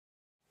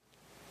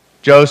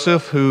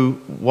Joseph, who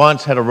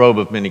once had a robe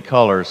of many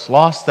colors,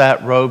 lost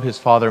that robe his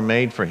father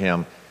made for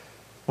him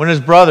when his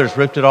brothers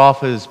ripped it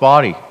off his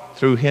body,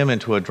 threw him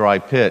into a dry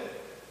pit.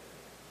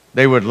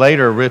 They would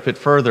later rip it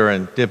further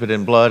and dip it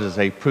in blood as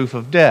a proof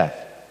of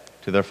death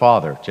to their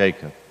father,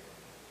 Jacob.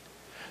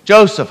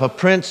 Joseph, a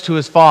prince to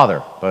his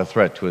father, but a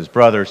threat to his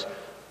brothers,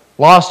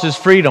 lost his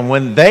freedom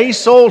when they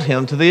sold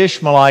him to the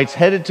Ishmaelites,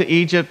 headed to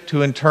Egypt,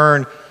 who in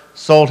turn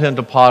sold him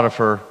to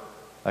Potiphar,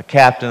 a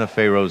captain of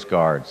Pharaoh's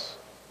guards,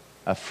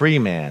 a free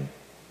man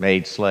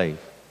made slave.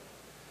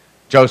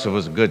 Joseph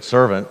was a good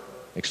servant,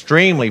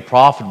 extremely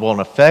profitable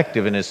and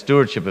effective in his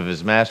stewardship of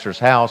his master's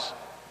house.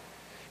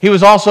 He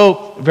was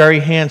also very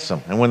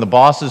handsome, and when the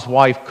boss's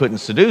wife couldn't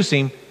seduce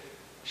him,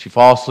 she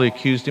falsely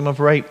accused him of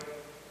rape,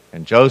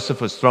 and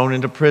Joseph was thrown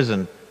into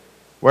prison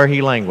where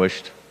he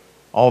languished,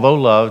 although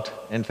loved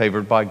and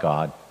favored by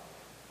God.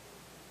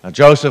 Now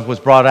Joseph was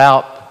brought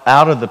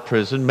out of the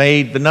prison,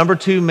 made the number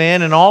 2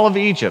 man in all of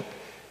Egypt.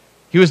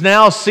 He was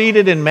now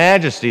seated in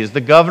majesty as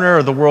the governor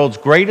of the world's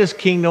greatest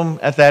kingdom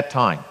at that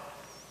time.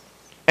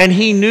 And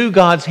he knew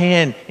God's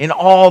hand in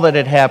all that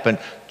had happened,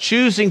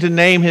 choosing to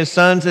name his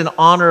sons in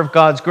honor of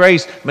God's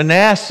grace.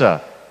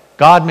 Manasseh,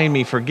 God made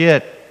me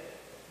forget,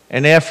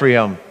 and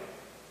Ephraim,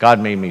 God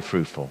made me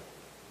fruitful.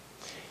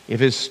 If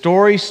his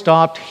story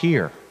stopped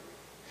here,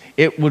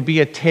 it would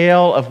be a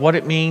tale of what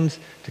it means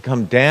to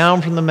come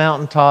down from the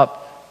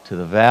mountaintop to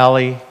the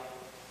valley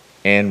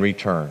and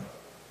return.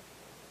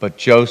 But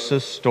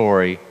Joseph's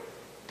story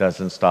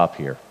doesn't stop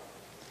here.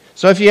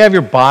 So if you have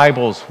your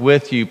Bibles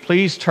with you,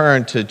 please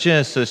turn to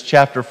Genesis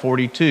chapter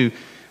 42,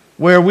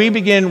 where we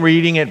begin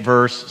reading at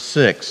verse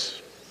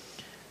 6.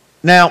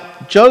 Now,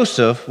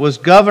 Joseph was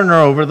governor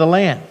over the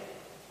land.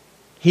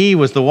 He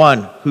was the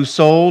one who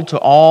sold to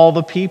all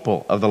the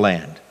people of the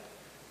land.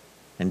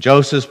 And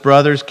Joseph's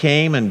brothers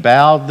came and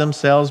bowed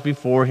themselves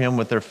before him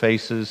with their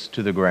faces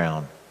to the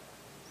ground.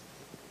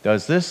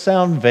 Does this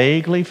sound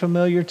vaguely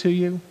familiar to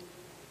you?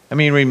 I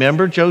mean,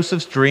 remember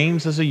Joseph's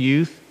dreams as a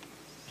youth?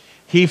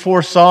 He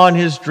foresaw in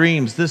his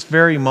dreams this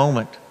very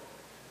moment.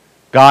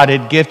 God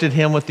had gifted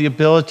him with the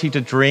ability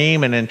to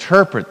dream and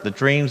interpret the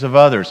dreams of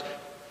others.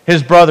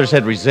 His brothers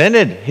had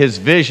resented his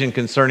vision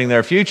concerning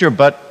their future,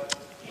 but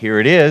here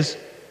it is,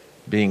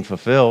 being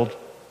fulfilled.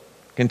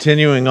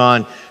 Continuing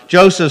on,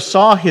 Joseph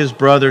saw his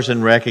brothers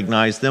and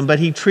recognized them, but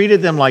he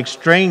treated them like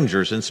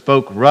strangers and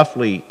spoke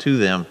roughly to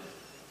them.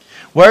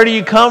 "Where do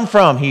you come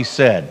from?" he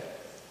said.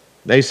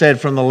 They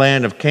said, "From the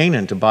land of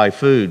Canaan to buy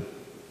food."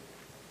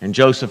 And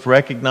Joseph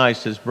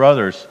recognized his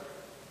brothers,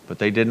 but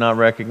they did not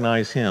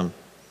recognize him.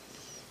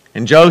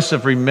 And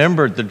Joseph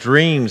remembered the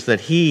dreams that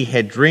he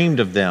had dreamed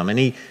of them. And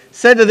he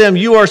said to them,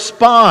 "You are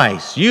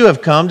spies. You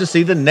have come to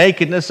see the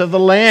nakedness of the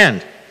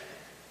land."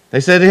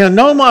 They said to him,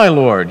 "No, my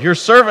lord, your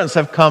servants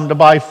have come to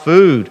buy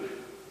food.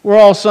 We're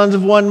all sons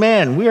of one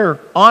man. We are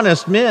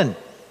honest men.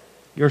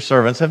 Your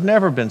servants have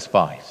never been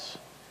spies."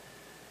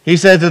 He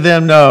said to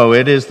them, "No,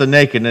 it is the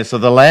nakedness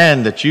of the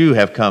land that you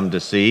have come to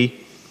see."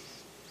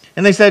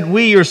 And they said,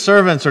 "We, your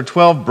servants, are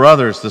 12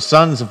 brothers, the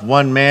sons of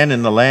one man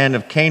in the land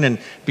of Canaan.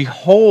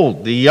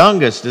 Behold, the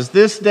youngest is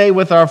this day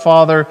with our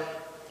father,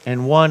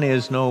 and one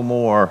is no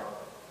more."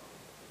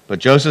 But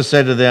Joseph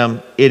said to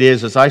them, "It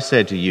is as I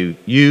said to you,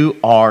 you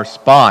are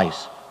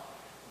spies.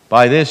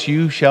 By this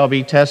you shall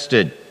be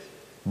tested.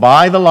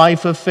 By the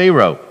life of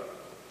Pharaoh,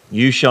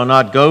 you shall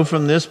not go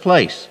from this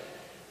place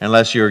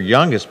unless your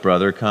youngest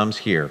brother comes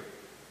here.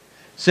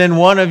 Send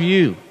one of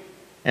you,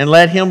 and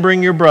let him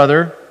bring your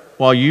brother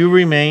while you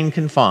remain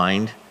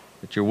confined,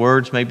 that your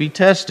words may be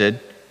tested,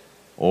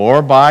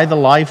 or by the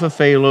life of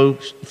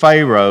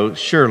Pharaoh,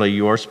 surely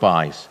you are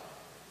spies."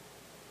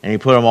 And he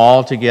put them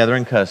all together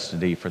in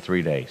custody for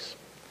 3 days.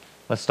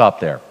 Let's stop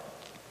there.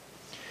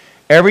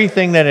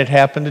 Everything that had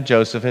happened to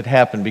Joseph had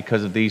happened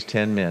because of these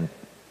 10 men.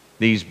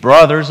 These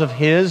brothers of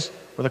his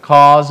were the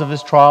cause of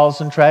his trials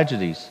and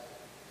tragedies.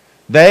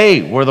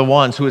 They were the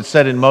ones who had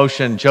set in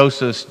motion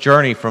Joseph's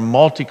journey from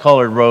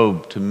multicolored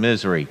robe to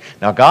misery.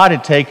 Now, God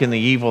had taken the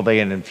evil they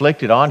had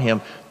inflicted on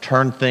him,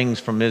 turned things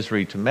from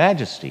misery to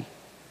majesty.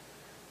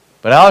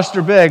 But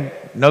Alistair Begg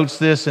notes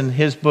this in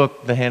his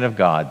book, The Hand of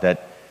God,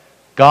 that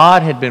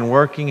God had been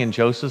working in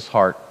Joseph's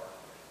heart,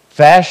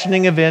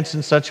 fashioning events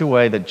in such a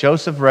way that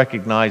Joseph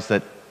recognized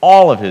that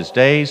all of his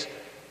days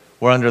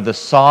were under the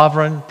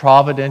sovereign,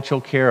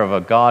 providential care of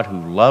a God who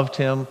loved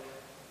him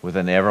with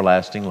an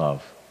everlasting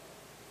love.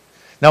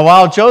 Now,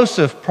 while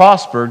Joseph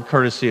prospered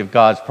courtesy of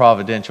God's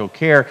providential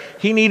care,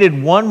 he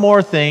needed one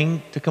more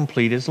thing to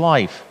complete his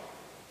life.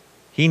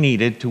 He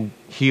needed to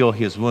heal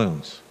his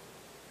wounds.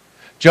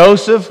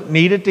 Joseph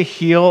needed to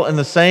heal in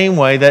the same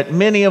way that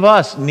many of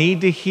us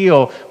need to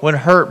heal when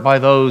hurt by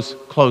those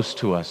close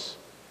to us.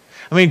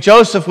 I mean,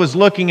 Joseph was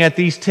looking at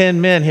these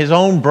 10 men, his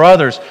own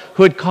brothers,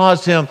 who had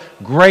caused him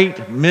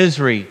great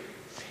misery.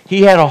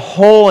 He had a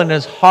hole in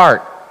his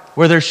heart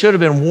where there should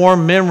have been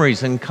warm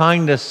memories and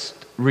kindest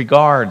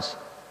regards.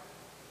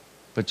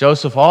 But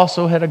Joseph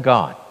also had a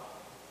God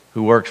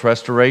who works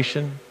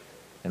restoration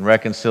and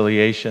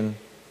reconciliation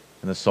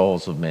in the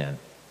souls of men.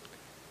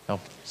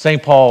 Now,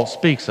 St. Paul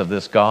speaks of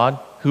this God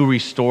who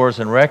restores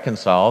and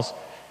reconciles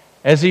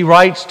as he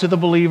writes to the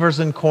believers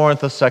in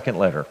Corinth, a second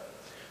letter.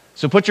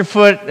 So put your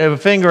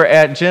finger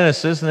at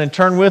Genesis and then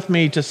turn with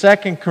me to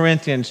 2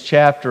 Corinthians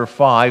chapter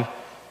 5,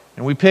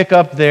 and we pick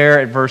up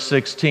there at verse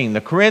 16. The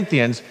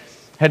Corinthians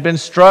had been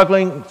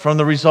struggling from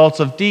the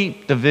results of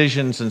deep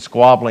divisions and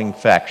squabbling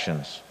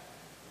factions.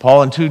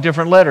 Paul, in 2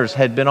 different letters,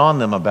 had been on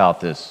them about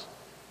this.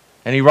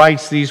 And he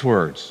writes these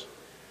words,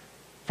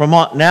 "From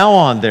now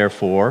on,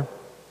 therefore,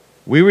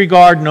 we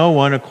regard no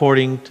one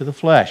according to the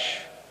flesh.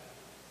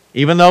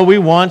 Even though we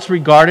once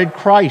regarded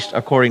Christ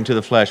according to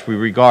the flesh, we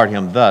regard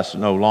him thus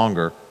no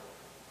longer.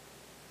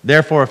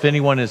 Therefore, if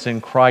anyone is in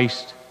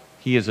Christ,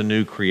 he is a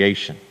new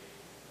creation.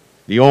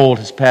 The old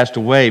has passed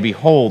away.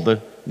 Behold,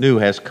 the new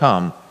has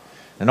come.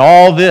 And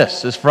all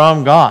this is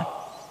from God,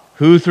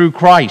 who through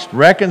Christ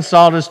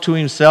reconciled us to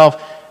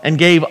himself and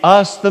gave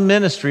us the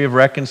ministry of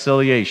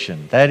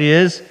reconciliation." That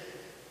is,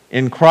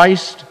 in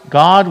Christ,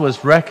 God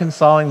was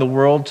reconciling the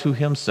world to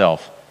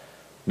himself,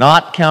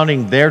 not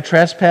counting their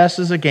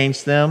trespasses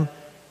against them,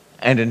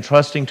 and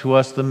entrusting to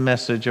us the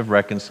message of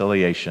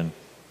reconciliation.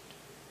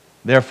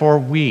 Therefore,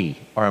 we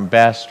are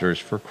ambassadors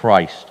for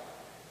Christ,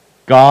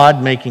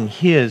 God making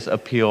his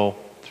appeal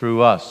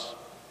through us.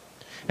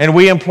 And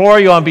we implore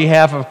you on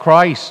behalf of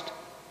Christ,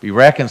 be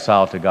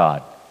reconciled to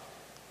God.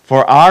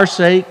 For our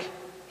sake,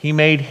 he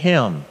made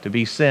him to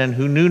be sin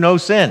who knew no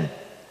sin,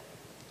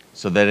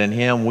 so that in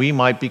him we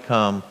might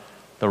become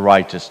the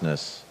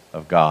righteousness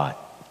of God.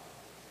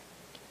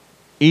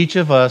 Each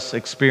of us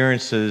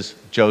experiences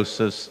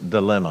Joseph's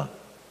dilemma,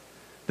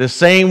 the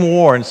same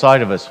war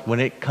inside of us when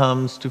it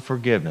comes to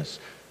forgiveness.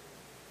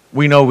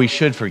 We know we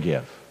should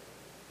forgive,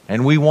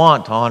 and we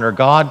want to honor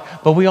God,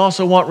 but we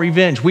also want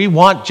revenge. We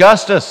want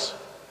justice.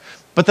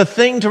 But the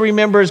thing to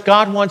remember is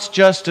God wants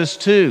justice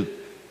too.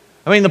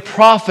 I mean, the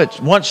prophets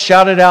once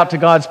shouted out to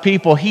God's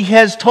people, "He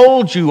has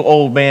told you,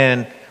 old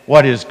man,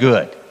 what is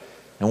good.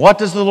 And what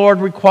does the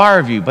Lord require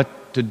of you but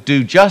to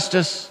do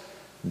justice,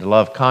 and to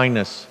love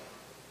kindness,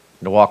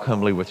 and to walk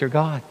humbly with your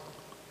God?"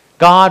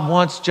 God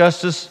wants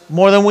justice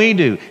more than we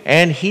do,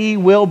 and he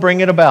will bring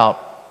it about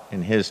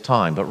in his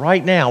time. But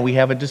right now, we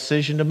have a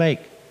decision to make.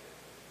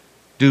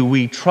 Do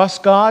we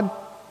trust God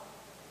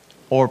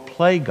or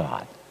play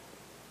God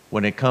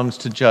when it comes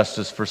to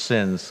justice for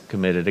sins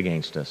committed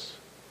against us?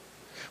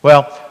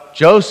 Well,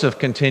 Joseph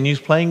continues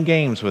playing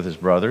games with his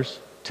brothers,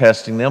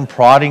 testing them,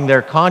 prodding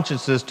their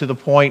consciences to the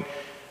point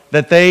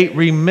that they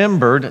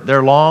remembered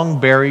their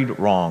long-buried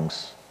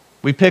wrongs.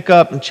 We pick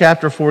up in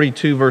chapter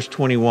 42, verse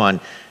 21.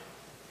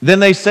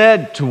 "Then they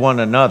said to one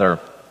another,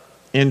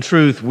 'In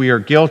truth, we are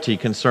guilty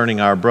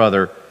concerning our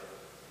brother,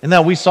 and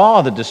that we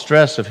saw the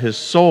distress of his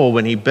soul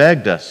when he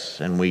begged us,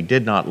 and we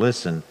did not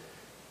listen.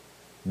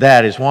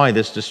 That is why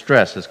this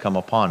distress has come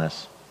upon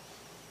us.'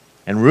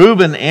 And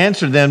Reuben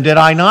answered them, 'Did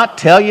I not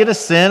tell you to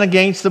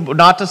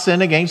not to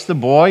sin against the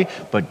boy?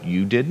 But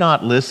you did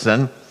not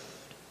listen.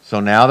 So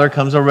now there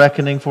comes a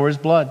reckoning for his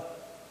blood.'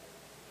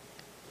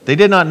 They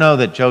did not know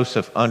that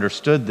Joseph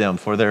understood them,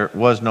 for there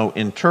was no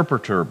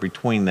interpreter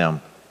between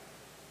them.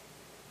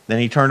 Then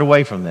he turned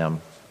away from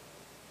them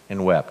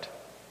and wept."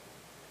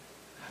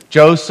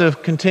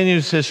 Joseph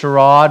continues his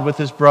charade with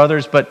his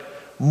brothers, but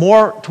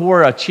more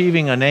toward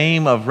achieving an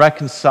aim of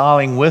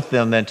reconciling with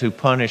them than to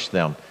punish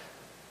them.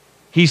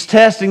 He's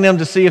testing them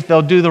to see if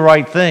they'll do the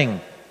right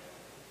thing,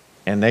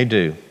 and they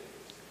do.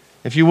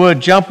 If you would,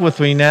 jump with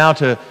me now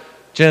to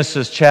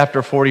Genesis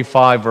chapter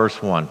 45,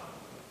 verse 1.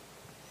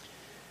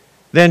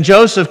 "Then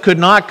Joseph could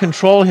not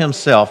control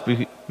himself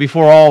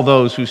before all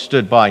those who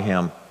stood by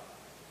him.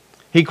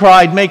 He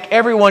cried, 'Make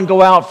everyone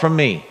go out from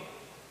me.'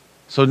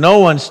 So no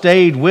one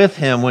stayed with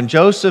him when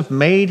Joseph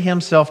made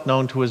himself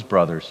known to his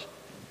brothers.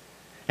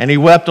 And he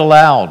wept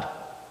aloud,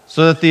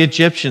 so that the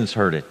Egyptians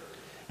heard it,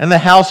 and the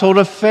household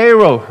of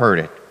Pharaoh heard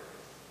it.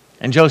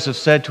 And Joseph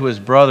said to his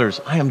brothers,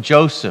 'I am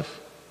Joseph.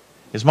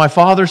 Is my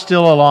father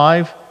still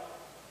alive?'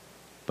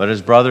 But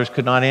his brothers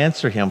could not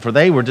answer him, for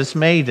they were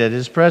dismayed at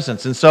his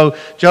presence. And so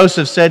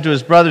Joseph said to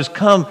his brothers,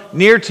 'Come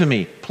near to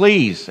me,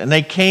 please.' And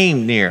they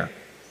came near.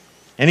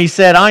 And he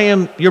said, 'I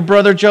am your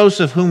brother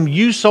Joseph, whom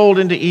you sold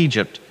into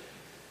Egypt.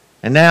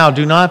 And now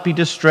do not be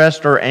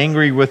distressed or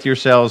angry with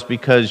yourselves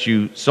because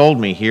you sold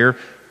me here.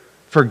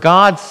 For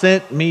God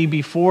sent me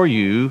before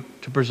you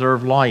to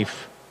preserve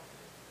life.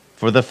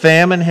 For the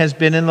famine has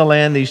been in the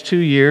land these 2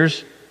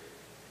 years,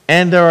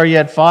 and there are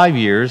yet 5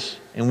 years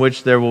in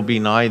which there will be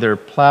neither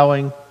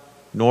plowing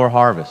nor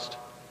harvest.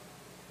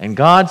 And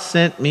God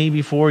sent me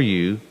before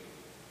you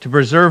to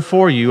preserve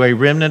for you a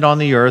remnant on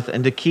the earth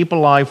and to keep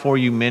alive for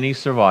you many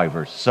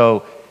survivors.'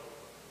 So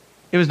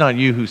it was not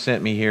you who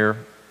sent me here,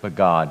 but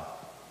God."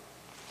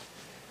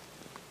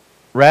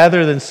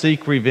 Rather than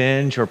seek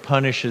revenge or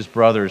punish his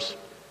brothers,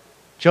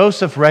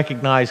 Joseph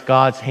recognized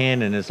God's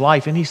hand in his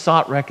life, and he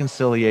sought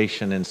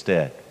reconciliation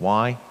instead.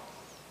 Why?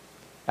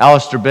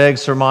 Alistair Begg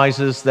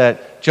surmises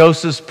that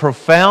Joseph's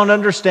profound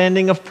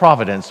understanding of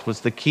providence was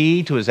the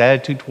key to his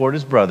attitude toward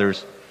his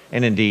brothers,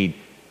 and indeed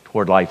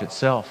toward life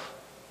itself.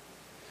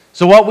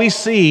 So what we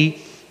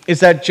see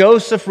is that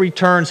Joseph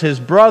returns his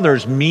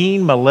brother's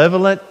mean,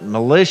 malevolent,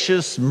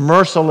 malicious,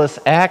 merciless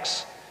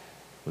acts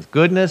with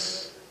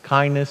goodness,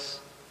 kindness,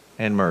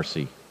 and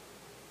mercy.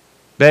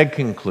 Begg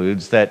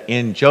concludes that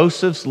in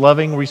Joseph's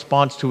loving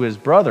response to his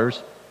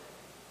brothers,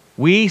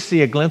 we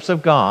see a glimpse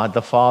of God,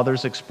 the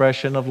Father's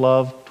expression of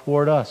love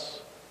toward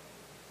us.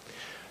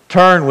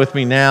 Turn with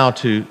me now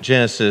to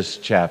Genesis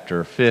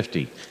chapter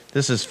 50.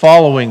 This is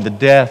following the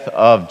death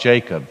of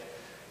Jacob.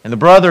 And the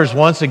brothers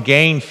once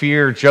again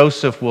fear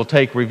Joseph will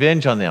take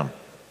revenge on them.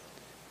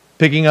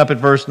 Picking up at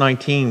verse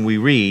 19, we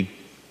read,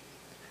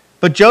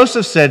 "But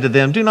Joseph said to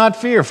them, 'Do not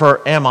fear,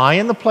 for am I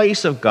in the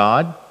place of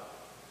God?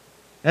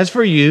 As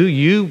for you,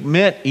 you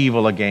meant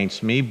evil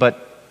against me, but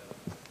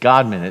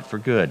God meant it for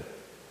good,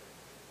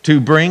 to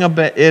bring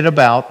it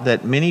about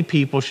that many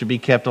people should be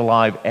kept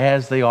alive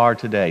as they are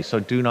today.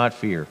 So do not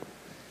fear.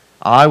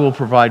 I will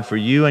provide for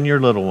you and your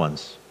little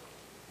ones.'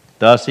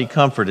 Thus he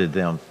comforted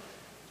them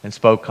and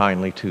spoke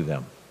kindly to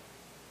them."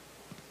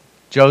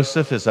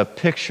 Joseph is a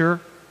picture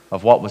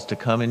of what was to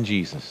come in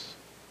Jesus.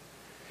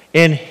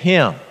 In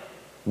him,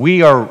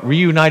 we are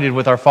reunited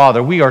with our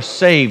Father. We are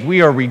saved.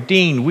 We are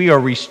redeemed. We are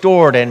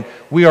restored, and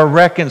we are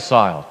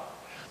reconciled.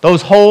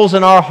 Those holes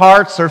in our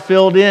hearts are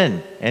filled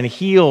in and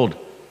healed.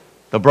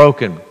 The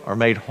broken are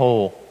made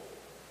whole.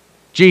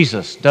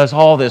 Jesus does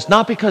all this,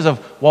 not because of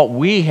what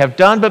we have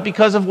done, but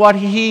because of what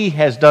he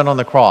has done on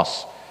the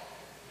cross.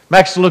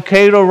 Max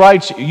Lucado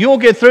writes, "You'll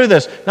get through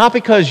this, not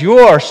because you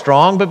are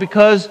strong, but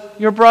because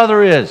your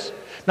brother is.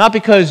 Not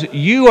because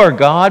you are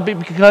God, but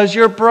because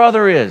your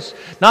brother is.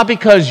 Not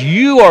because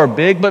you are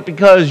big, but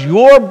because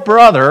your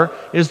brother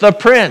is the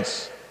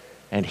prince,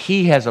 and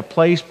he has a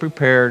place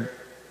prepared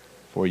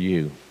for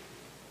you."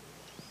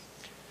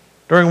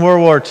 During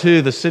World War II,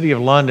 the city of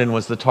London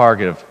was the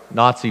target of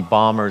Nazi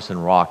bombers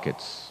and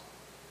rockets.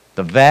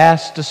 The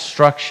vast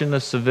destruction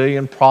of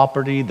civilian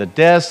property, the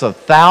deaths of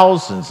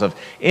thousands of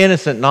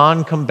innocent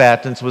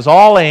non-combatants was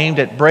all aimed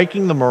at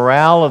breaking the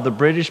morale of the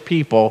British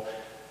people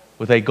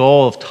with a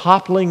goal of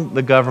toppling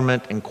the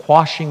government and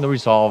quashing the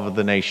resolve of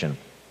the nation.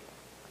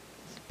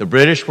 The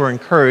British were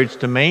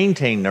encouraged to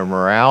maintain their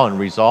morale and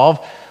resolve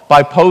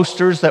by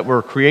posters that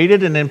were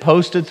created and then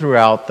posted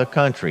throughout the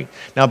country.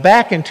 Now,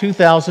 back in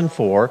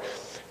 2004,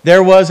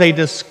 there was a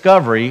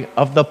discovery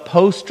of the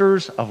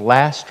posters of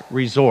last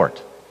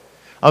resort.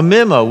 A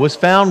memo was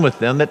found with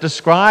them that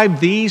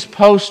described these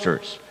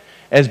posters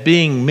as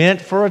being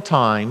meant for a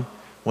time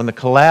when the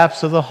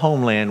collapse of the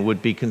homeland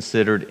would be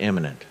considered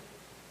imminent.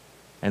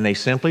 And they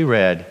simply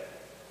read,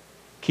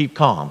 "Keep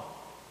calm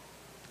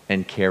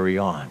and carry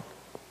on."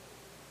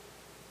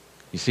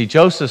 You see,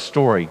 Joseph's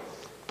story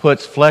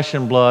puts flesh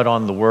and blood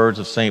on the words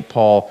of St.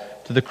 Paul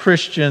to the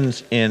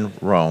Christians in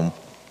Rome,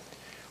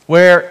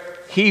 where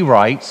he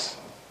writes,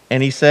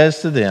 and he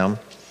says to them,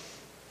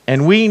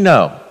 "And we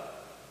know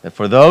that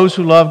for those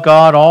who love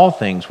God, all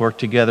things work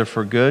together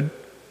for good,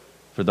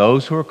 for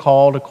those who are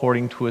called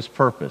according to his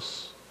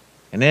purpose."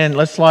 And then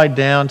let's slide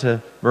down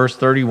to verse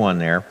 31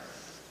 there.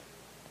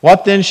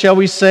 "What then shall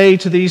we say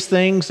to these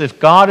things? If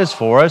God is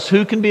for us,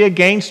 who can be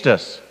against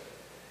us?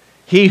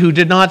 He who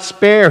did not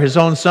spare his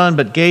own son,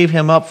 but gave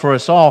him up for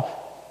us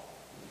all,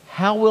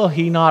 how will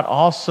he not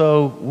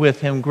also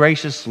with him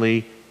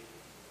graciously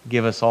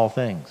give us all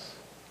things?"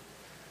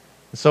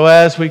 So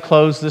as we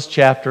close this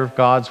chapter of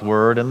God's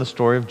Word and the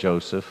story of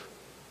Joseph,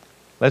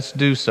 let's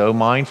do so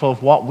mindful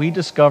of what we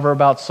discover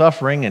about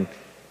suffering and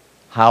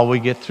how we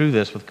get through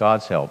this with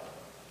God's help.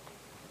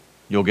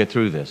 You'll get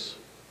through this.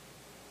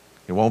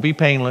 It won't be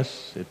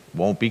painless. It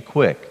won't be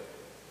quick.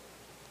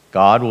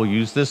 God will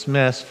use this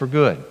mess for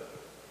good.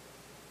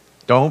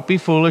 Don't be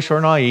foolish or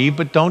naive,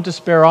 but don't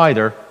despair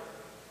either.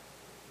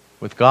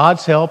 With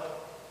God's help,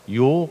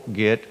 you'll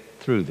get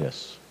through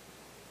this.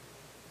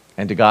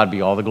 And to God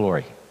be all the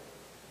glory.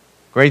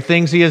 Great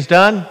things he has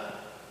done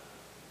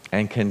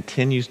and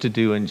continues to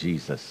do in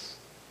Jesus.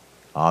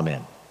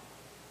 Amen.